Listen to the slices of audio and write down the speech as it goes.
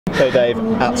So Dave,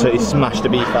 absolutely smashed the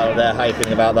beef out there. How are you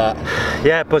feeling about that?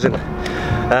 Yeah, buzzing.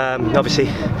 Obviously,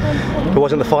 it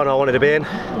wasn't the final I wanted to be in.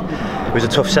 It was a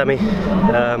tough semi.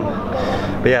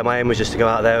 But yeah, my aim was just to go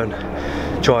out there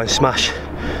and try and smash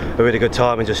a really good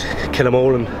time and just kill them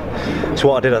all, and it's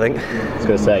what I did, I think. I was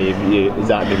going to say, is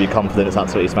that going to be confident it's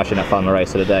absolutely smashing that final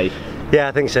race of the day? Yeah,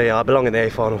 I think so. Yeah, I belong in the A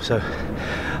final, so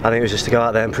I think it was just to go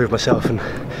out there and prove myself and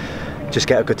just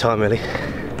get a good time, really.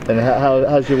 And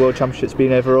how's your World Championships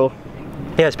been overall?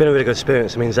 Yeah, it's been a really good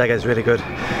experience. I mean, Zeged's really good.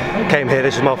 Came here,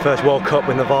 this was my first World Cup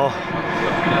with Navarre,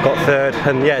 got third,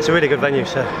 and yeah, it's a really good venue,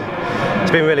 so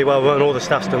it's been really well run. All the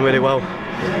staff's done really well,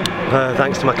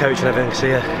 thanks to my coach and everything, so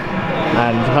yeah.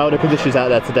 And how are the conditions out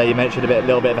there today? You mentioned a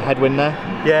little bit of a headwind there.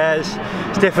 Yeah,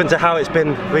 it's different to how it's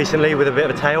been recently with a bit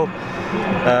of a tail.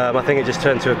 I think it just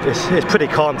turned to, it's pretty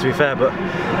calm to be fair, but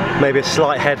maybe a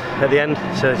slight head at the end,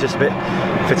 so it's just a bit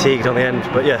fatigued on the end,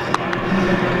 but yeah.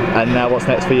 And now what's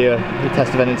next for you? Your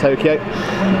test event in Tokyo?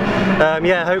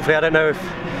 Yeah, hopefully. I don't know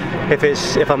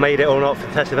if I made it or not for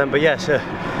the test event, but yes, a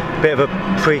bit of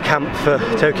a pre-camp for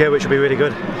Tokyo, which will be really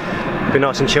good. Be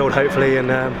nice and chilled, hopefully, and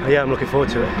yeah, I'm looking forward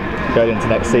to it. Going into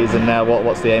next season now,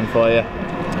 what's the aim for you?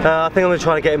 I think I'm going to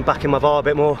try to get him back in my VAR a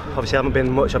bit more. Obviously, I haven't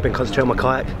been much. I've been concentrating on my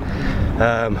kayak,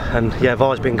 and yeah,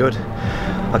 VAR's been good.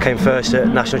 I came first at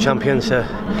National Champions, so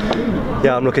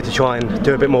yeah, I'm looking to try and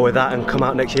do a bit more with that and come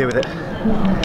out next year with it.